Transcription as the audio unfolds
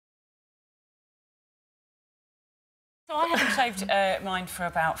So I haven't shaved mine for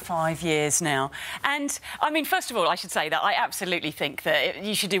about 5 years now. And, I mean, first of all, I should say that I absolutely think that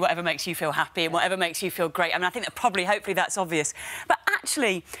you should do whatever makes you feel happy and whatever makes you feel great. I mean, I think that probably, hopefully, that's obvious. But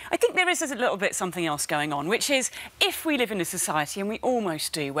actually, I think there is a little bit something else going on, which is if we live in a society, and we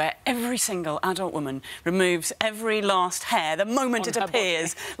almost do, where every single adult woman removes every last hair the moment it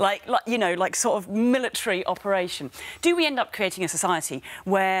appears, like, you know, like sort of military operation, do we end up creating a society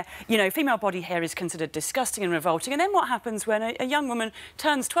where, you know, female body hair is considered disgusting and revolting, and then what happens when a young woman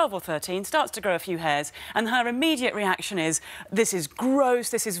turns 12 or 13, starts to grow a few hairs, and her immediate reaction is, this is gross,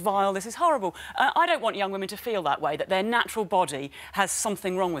 this is vile, this is horrible. I don't want young women to feel that way, that their natural body has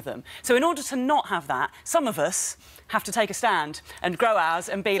something wrong with them. So in order to not have that, some of us have to take a stand and grow ours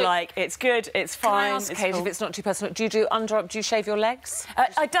and be like, it's good, it's fine. Can I ask, Kate, if it's not too personal, do you shave your legs?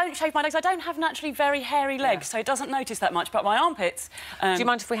 I don't shave my legs. I don't have naturally very hairy legs, so it doesn't notice that much. But my armpits... do you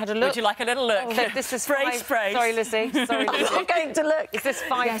mind if we had a look? Would you like a little look? Oh, this is brace. Sorry, Lizzie. Sorry, Lizzie. I'm not going to look. Is this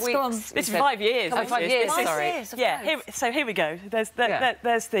 5 weeks? This is 5 years. Oh, 5 years, sorry. Yeah, so here we go. There's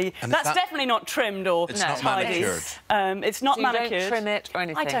the... That's definitely not trimmed or It's not manicured. It's not manicured. You don't trim it or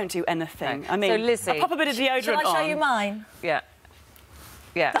anything? I don't do anything. No. I mean, so, Lizzie, I pop a bit of deodorant on. Shall I show you mine? Yeah.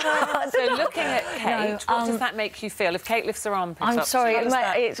 Yeah. So looking at Kate, what does that make you feel? If Kate lifts her armpits I'm up, sorry,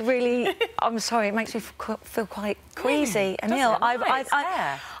 it's really... I'm sorry, it makes me feel quite queasy and ill.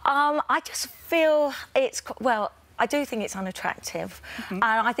 I just feel it's... Well, I do think it's unattractive. And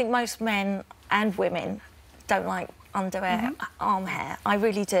I think most men and women don't like underwear, arm hair. I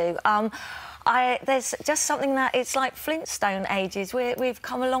really do. There's just something that it's like Flintstone ages. We've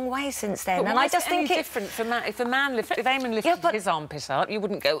come a long way since then, and I just think it's different for man. If Eamonn lifted his armpit up, you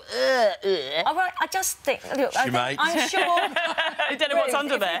wouldn't go. I just think. Look, I'm sure. You don't know what's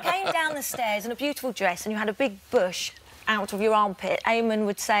under there. If you came down the stairs in a beautiful dress and you had a big bush out of your armpit, Eamonn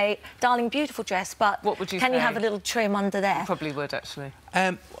would say, "Darling, beautiful dress, but what would you can say? you have a little trim under there?" Probably would, actually.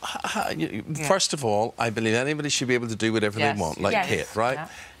 First of all, I believe anybody should be able to do whatever they want, like Kate, right? Yeah.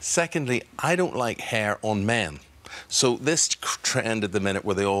 Secondly, I don't like hair on men. So this trend at the minute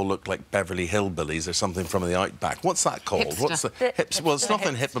where they all look like Beverly Hillbillies or something from the outback, what's that called? Hipster. What's the hips? Well, it's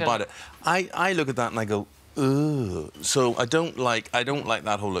nothing hip about it. I look at that and I go, ugh. So I don't like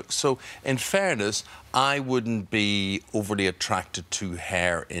that whole look. So in fairness, I wouldn't be overly attracted to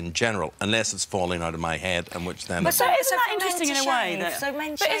hair in general, unless it's falling out of my head, and which then... But so isn't that interesting in a way that...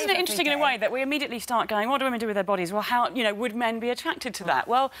 But isn't it interesting in a way that we immediately start going, what do women do with their bodies? Well, how, you know, would men be attracted to that?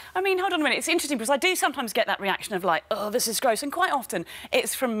 Well, I mean, hold on a minute. It's interesting because I do sometimes get that reaction of like, oh, this is gross, and quite often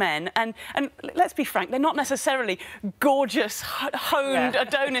it's from men. And let's be frank, they're not necessarily gorgeous, honed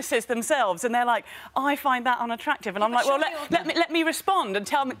Adonises themselves, and they're like, I find that unattractive, and I'm like, well, let me respond and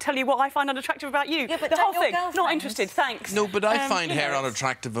tell you what I find unattractive about you. Yeah, but the whole thing, not interested, thanks. No, but I find hair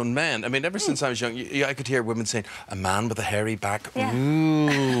unattractive on men. I mean, ever since I was young, I could hear women saying, a man with a hairy back,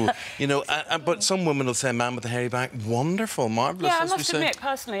 ooh. You know, but some women will say, a man with a hairy back, wonderful, marvellous. Yeah, I must admit,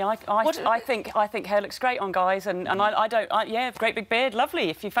 personally, I think hair looks great on guys, and yeah, great big beard, lovely.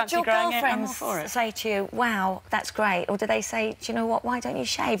 If you fancy growing it, I'm all for it. Say to you, wow, that's great, or do they say, do you know what, why don't you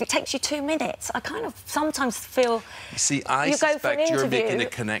shave? It takes you 2 minutes. I kind of sometimes feel... You see, I suspect you're making a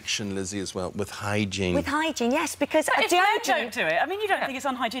connection, Lizzie, as well, with hygiene. With hygiene, yes, because if you don't do it, I mean, you don't think it's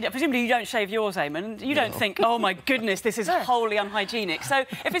unhygienic. Presumably you don't shave yours, Eamonn. You don't think, oh, my goodness, this is wholly unhygienic. So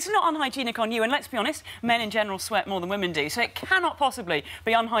if it's not unhygienic on you, and let's be honest, men in general sweat more than women do, so it cannot possibly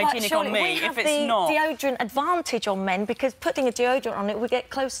be unhygienic on me if it's not. We have the deodorant advantage on men because putting a deodorant on it would get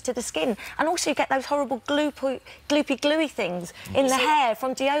closer to the skin. And also you get those horrible gloopy, gluey things in the hair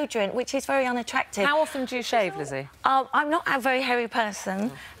from deodorant, which is very unattractive. How often do you shave, Lizzie? I'm not a very hairy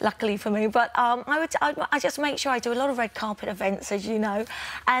person, luckily for me, but I just make sure I do a lot of red carpet events, as you know,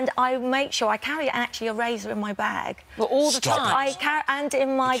 and I make sure I carry actually a razor in my bag. Well, all the time? And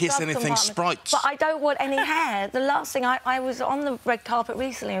in my glove anything compartment. sprouts. But I don't want any hair. The last thing, I was on the red carpet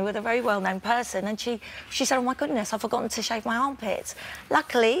recently with a very well-known person, and she said, oh, my goodness, I've forgotten to shave my armpits.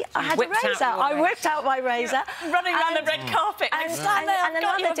 Luckily, I had a razor. I whipped out my razor. Running around the red carpet. And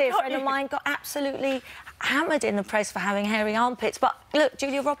another dear friend of mine got absolutely hammered in the press for having hairy armpits. But look,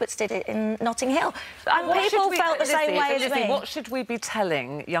 Julia Roberts did it in Notting Hill. And people felt the same way as me. What should we be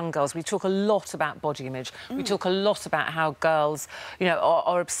telling young girls? We talk a lot about body image. We talk a lot about how girls, you know,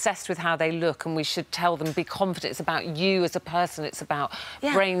 are obsessed with how they look, and we should tell them, be confident. It's about you as a person. It's about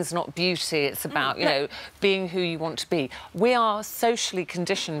brains, not beauty. It's about, you know, being who you want to be. We are socially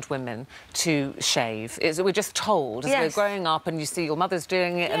conditioned women to shave. We're just told as we're growing up, and you see your mother's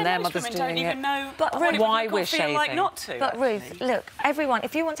doing it and their mother's doing it. Don't even know why why people we're feel shaving. like not to. But Ruth, look, everyone,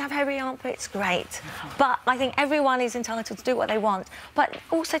 if you want to have hairy armpits, great. But I think everyone is entitled to do what they want, but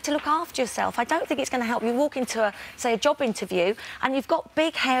also to look after yourself. I don't think it's going to help you walk into, say, a job interview and you've got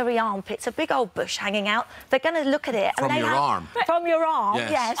big hairy armpits, a big old bush hanging out. They're going to look at it. From your arm. From your arm,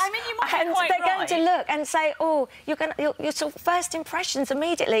 yes. I mean, you might be and quite they're right. going to look and say, oh, your sort of first impressions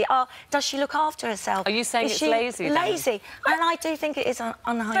immediately are, does she look after herself? Are you saying is it's she lazy, then? lazy? And I do think it is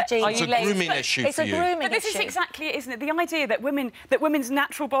unhygienic. It's a grooming issue It's for a you. grooming But this issue. is exactly it, isn't it? The idea that women's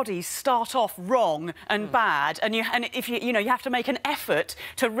natural bodies start off wrong and bad, and if you have to make an effort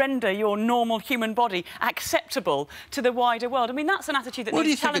to render your normal human body acceptable to the wider world. I mean, that's an attitude that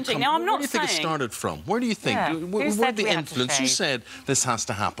needs challenging. Now, I'm not Where do you think it started from? Where do you think? Yeah. Where Who said the we had to influence? You shave? said this has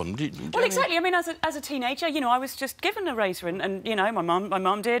to happen. Well, exactly. I mean, as a teenager, I was just given a razor, and my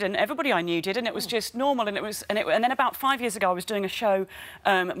mum did, and everybody I knew did, and it was just normal. And then about 5 years ago, I was doing a show,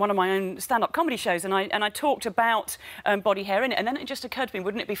 one of my own stand-up comedy shows, and I talked about body hair in it, and then it just occurred to me,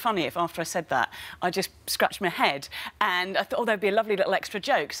 wouldn't it be funny if after I said that, I just scratched my head, and I thought, oh, there'd be a lovely little extra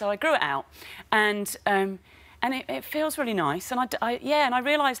joke, so I grew it out, and it feels really nice, and I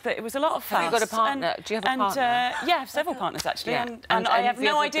realised that it was a lot of fun. Have you got a partner? Do you have a partner? Yeah, I have several partners actually, Yeah. and I have the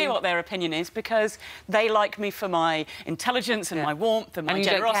no other idea thing- what their opinion is because they like me for my intelligence and my warmth and my you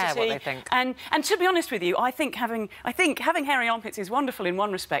don't generosity. care what they think. And to be honest with you, I think having hairy armpits is wonderful in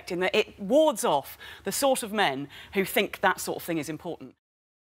one respect, in that it wards off the sort of men who think that sort of thing is important.